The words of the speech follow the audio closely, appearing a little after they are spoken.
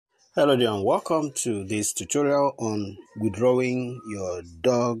Hello there and welcome to this tutorial on withdrawing your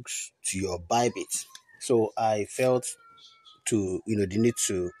dogs to your Bybit. So I felt the need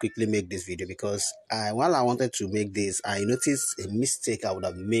to quickly make this video because while I wanted to make this, I noticed a mistake I would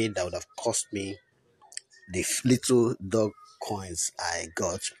have made that would have cost me the little dog coins I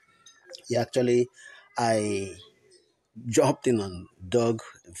got. I jumped in on dog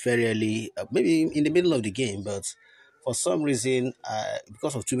very early, maybe in the middle of the game, but for some reason,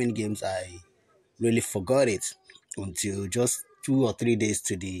 because of too many games, I really forgot it until just 2 or 3 days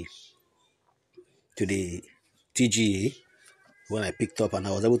to the TGA when I picked up and I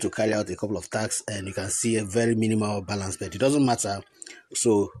was able to carry out a couple of tasks, and you can see a very minimal balance, but it doesn't matter.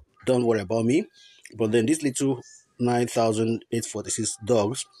 So don't worry about me. But then this little 9,846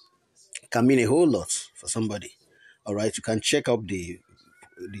 dogs can mean a whole lot for somebody. All right, you can check up the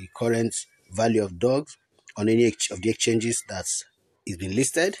current value of dogs on any of the exchanges that is been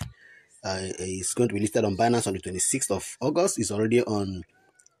listed. It's going to be listed on Binance on the 26th of August. It's already on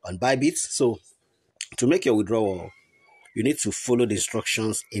Bybit. So to make your withdrawal, you need to follow the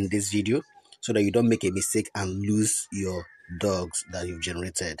instructions in this video so that you don't make a mistake and lose your dogs that you've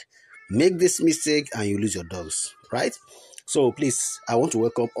generated. Make this mistake and you lose your dogs, right? So please, I want to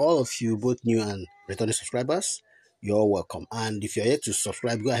welcome all of you, both new and returning subscribers. You're all welcome. And if you're yet to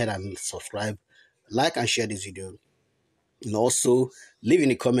subscribe, go ahead and subscribe, like and share this video. And also leave in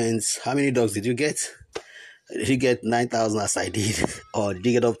the comments, how many dogs did you get? Did you get 9,000 as I did? Or did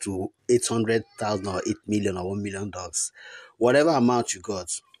you get up to 800,000 or 8 million or 1 million dogs? Whatever amount you got,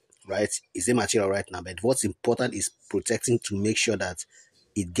 right, is immaterial right now. But what's important is protecting to make sure that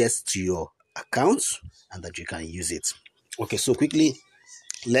it gets to your account and that you can use it. Okay, so quickly,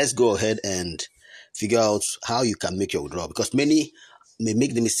 let's go ahead and figure out how you can make your withdrawal, because many may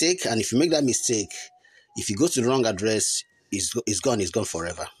make the mistake, and if you make that mistake, if you go to the wrong address, it's gone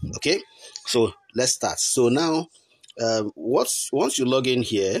forever. Okay, so let's start. So now once you log in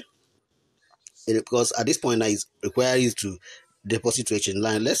here, because at this point now it requires you to deposit to exchange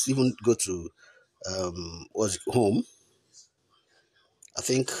line. Let's even go to home. I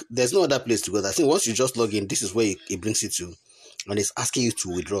think there's no other place to go. I think once you just log in, this is where it brings you to, and it's asking you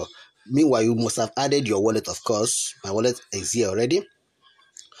to withdraw. Meanwhile, you must have added your wallet, of course. My wallet is here already.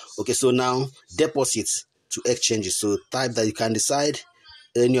 Okay, so now deposit to exchanges. So type that. You can decide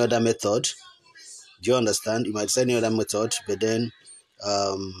any other method. Do you understand? You might decide any other method, but then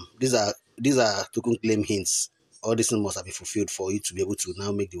these are token claim hints. All this must have been fulfilled for you to be able to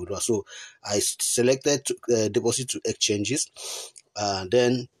now make the withdrawal. So I selected deposit to exchanges.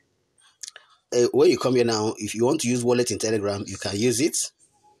 Then when you come here now, if you want to use wallet in Telegram, you can use it.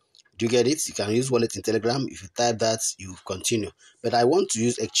 Do you get it? You can use wallet in Telegram. If you type that, you continue. But I want to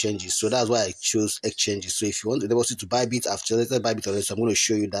use exchanges, so that's why I chose exchanges. So if you want to deposit to Bybit, I've selected Bybit already, so I'm going to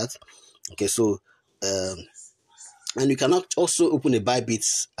show you that. Okay, so and you cannot also open a Bybit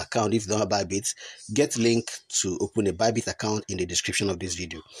account if you don't have Bybit. Get link to open a Bybit account in the description of this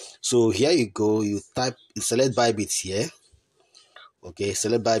video. So here you go. You select Bybit here. Okay,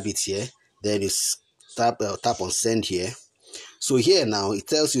 select Bybit here. Then you tap on send here. So here now, it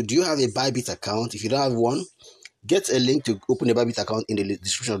tells you, do you have a Bybit account? If you don't have one, get a link to open a Bybit account in the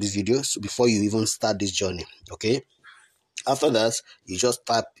description of this video, so before you even start this journey, okay? After that, you just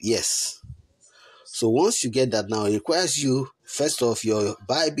tap yes. So once you get that now, it requires you, first off, your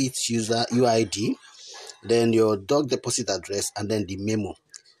Bybit user UID, then your dog deposit address, and then the memo.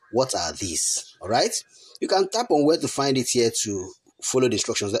 What are these? All right? You can tap on where to find it here to follow the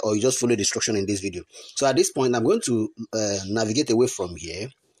instructions, or you just follow the instruction in this video. So at this point, I'm going to navigate away from here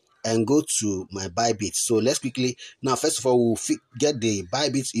and go to my Bybit. So let's quickly, now first of all, we'll get the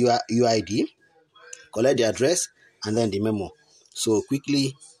Bybit UID, collect the address, and then the memo. So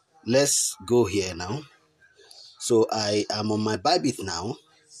quickly, let's go here now. So I am on my Bybit now.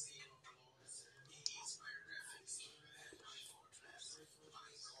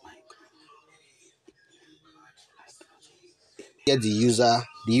 Get the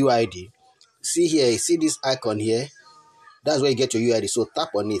UID. See here, see this icon here? That's where you get your UID. So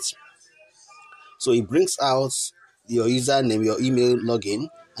tap on it. So it brings out your username, your email login,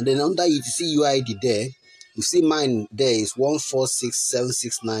 and then under it you see UID there. You see mine there is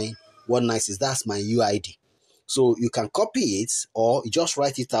 146769196. That's my UID. So you can copy it or you just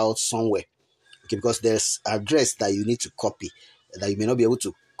write it out somewhere. Okay, because there's address that you need to copy that you may not be able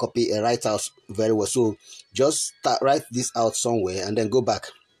to copy and write out very well. So just write this out somewhere and then go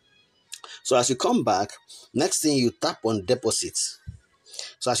back. So as you come back, next thing you tap on deposit.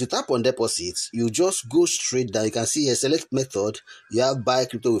 So as you tap on deposit, you just go straight down. You can see here, select method. You have buy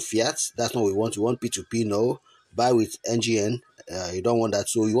crypto with fiat. That's not what we want. We want P2P, no. Buy with NGN, You don't want that.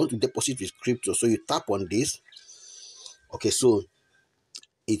 So you want to deposit with crypto. So you tap on this. Okay, so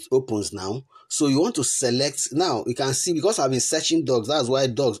it opens now. So you want to select. Now you can see, because I've been searching dogs, that's why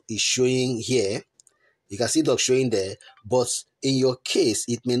dogs is showing here. You can see dogs showing there, but in your case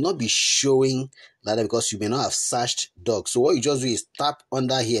it may not be showing like that because you may not have searched dog. So what you just do is tap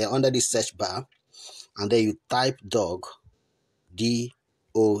under here, under this search bar, and then you type dog,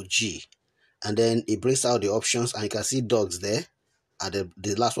 D-O-G, and then it brings out the options, and you can see dogs there at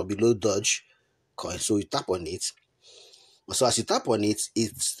the last one below Dodge coin. So you tap on it. So as you tap on it,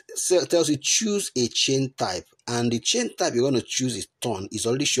 it tells you choose a chain type, and the chain type you're going to choose is Ton. It's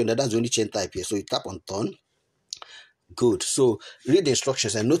already shown that that's the only chain type here. So you tap on Ton. Good. So read the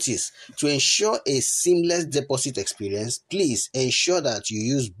instructions and notice, to ensure a seamless deposit experience, please ensure that you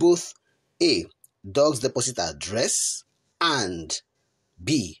use both A, dog's deposit address, and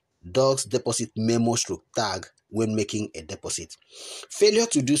B, dog's deposit memo stroke tag when making a deposit. Failure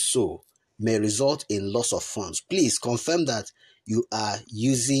to do so may result in loss of funds. Please confirm that you are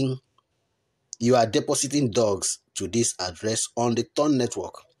depositing dogs to this address on the Ton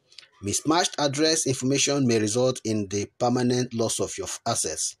network. Mismatched address information may result in the permanent loss of your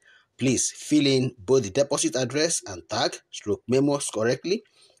assets. Please fill in both the deposit address and tag stroke memos correctly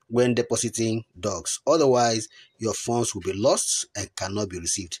when depositing dogs. Otherwise, your funds will be lost and cannot be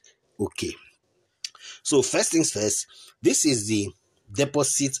received. Okay. So first things first, this is the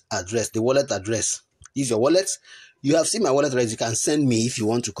deposit address, the wallet address. This is your wallet. You have seen my wallet address. You can send me if you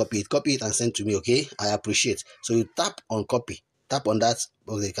want to copy it and send to me. Okay, I appreciate. So you tap on copy. Tap on that.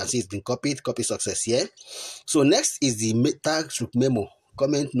 Okay, you can see it's been copied. Copy success here. So next is the tag stroke memo,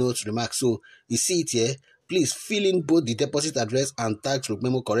 comment, notes, remarks. So you see it here. Please fill in both the deposit address and tag stroke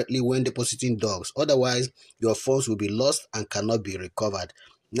memo correctly when depositing dogs. Otherwise, your funds will be lost and cannot be recovered.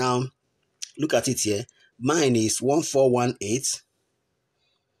 Now, look at it here. Mine is 1418.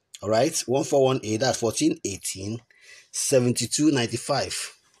 All right, 1418. That's 1418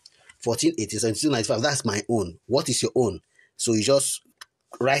 7295. 1418 7295. That's my own. What is your own? So you just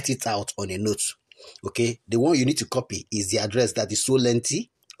write it out on a note. Okay, the one you need to copy is the address that is so lengthy.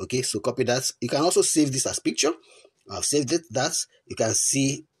 Okay, so copy that. You can also save this as picture. I've saved it. That you can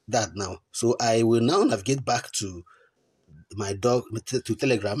see that now. So I will now navigate back to my dog to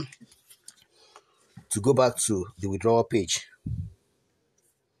Telegram to go back to the withdrawal page.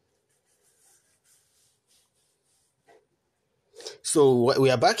 So we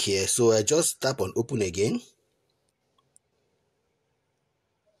are back here. So I just tap on open again.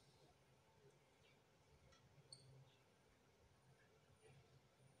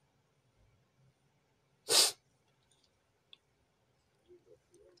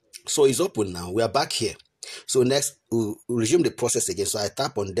 So it's open now. We are back here. So next we'll resume the process again. So I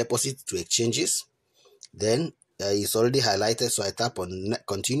tap on deposit to exchanges. Then it's already highlighted. So I tap on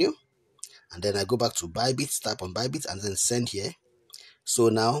continue. And then I go back to Bybit, tap on Bybit, and then send here. So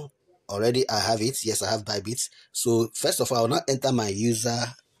now already I have it. Yes, I have Bybit. So first of all, I will now enter my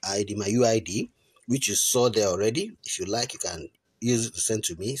user ID, my UID, which you saw there already. If you like, you can use it to send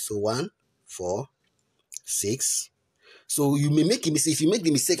to me. So 146. So you may make a mistake. If you make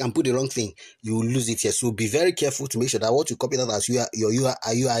the mistake and put the wrong thing, you will lose it here. So be very careful to make sure that what you copy that as your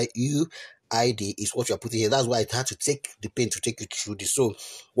UID is what you are putting here. That's why it had to take the pain to take you through this. So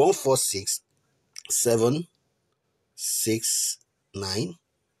 146769,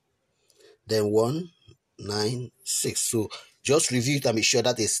 then 196. So just review it and be sure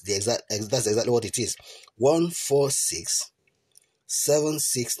that is that's exactly what it is.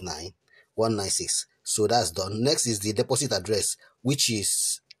 146769 So that's done. Next is the deposit address, which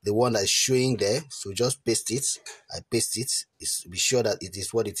is the one that is showing there. So just paste it. I paste it. Be sure that it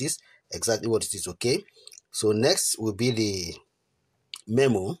is what it is, exactly what it is. Okay. So next will be the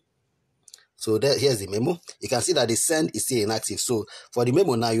memo. So here's the memo. You can see that the send is still inactive. So for the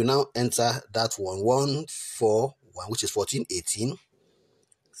memo now, you now enter that 141, which is 1418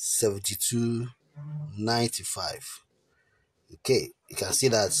 7295. Okay, you can see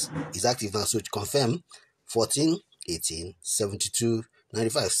that it's active now. So to confirm, 1418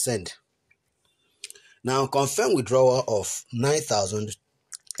 7295, send. Now confirm withdrawal of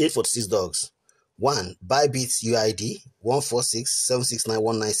 9,846 dogs. 1. Bybit UID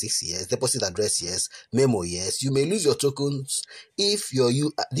 146769196, yes. Deposit address, yes. Memo, yes. You may lose your tokens if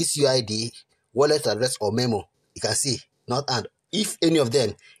this UID, wallet address, or memo, you can see, not and if any of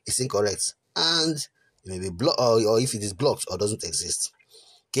them is incorrect, and it may be blocked, or if it is blocked or doesn't exist.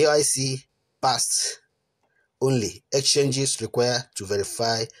 KYC passed only. Exchanges require to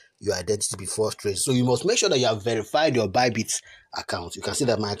verify your identity before trade. So you must make sure that you have verified your Bybit account. You can see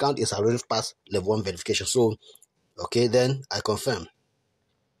that my account is already past level 1 verification. So Okay, then I confirm.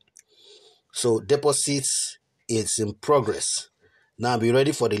 So deposits is in progress. Now be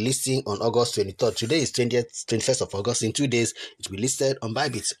ready for the listing on August 23rd. Today is 20th, 21st of August. In 2 days, it will be listed on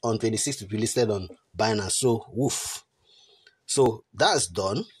Bybit. On 26th, it will be listed on Binance. So, woof. So, that's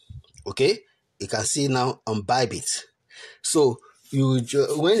done. Okay. You can see now on Bybit. So,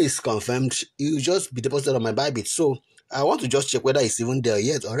 when it's confirmed, you just be deposited on my Bybit. So, I want to just check whether it's even there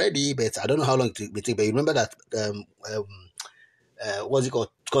yet already, but I don't know how long it will take. But you remember that, what's it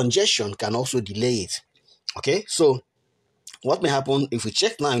called? Congestion can also delay it. Okay. So, what may happen if we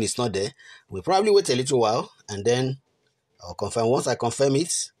check now and it's not there, we'll probably wait a little while and then I'll confirm. Once I confirm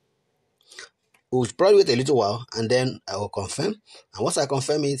it, we'll probably wait a little while and then I will confirm. And once I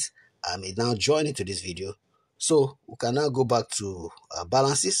confirm it, I may now join into this video. So we can now go back to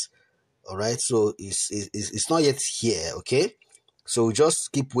balances. All right. So it's not yet here. Okay. So we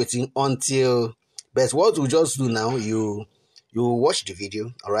just keep waiting until. But what we'll just do now, you watch the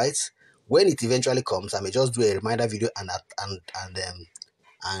video. All right. When it eventually comes, I may just do a reminder video and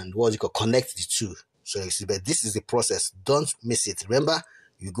what's it called, connect the two. So you see, but this is the process. Don't miss it. Remember,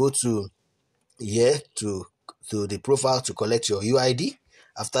 you go to here to the profile to collect your UID.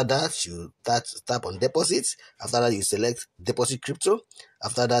 After that, you tap on deposits. After that, you select deposit crypto.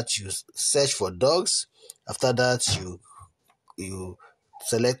 After that, you search for dogs. After that, you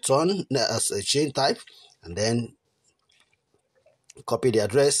select on as a chain type, and then copy the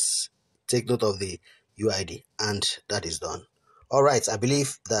address, take note of the UID, and that is done. All right, I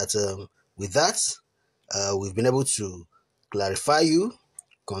believe that with that, we've been able to clarify you,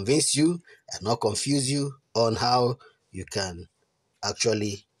 convince you, and not confuse you on how you can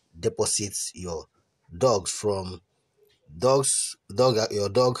actually deposit your dogs from your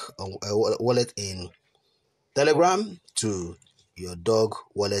dog wallet in Telegram to your dog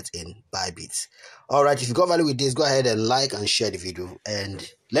wallet in Bybit. All right, if you got value with this, go ahead and like and share the video and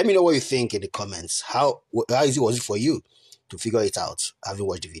let me know what you think in the comments. How easy was it for you to figure it out having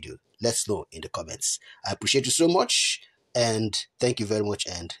watched the video? Let's know in the comments. I appreciate you so much and thank you very much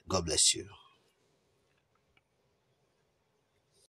and God bless you.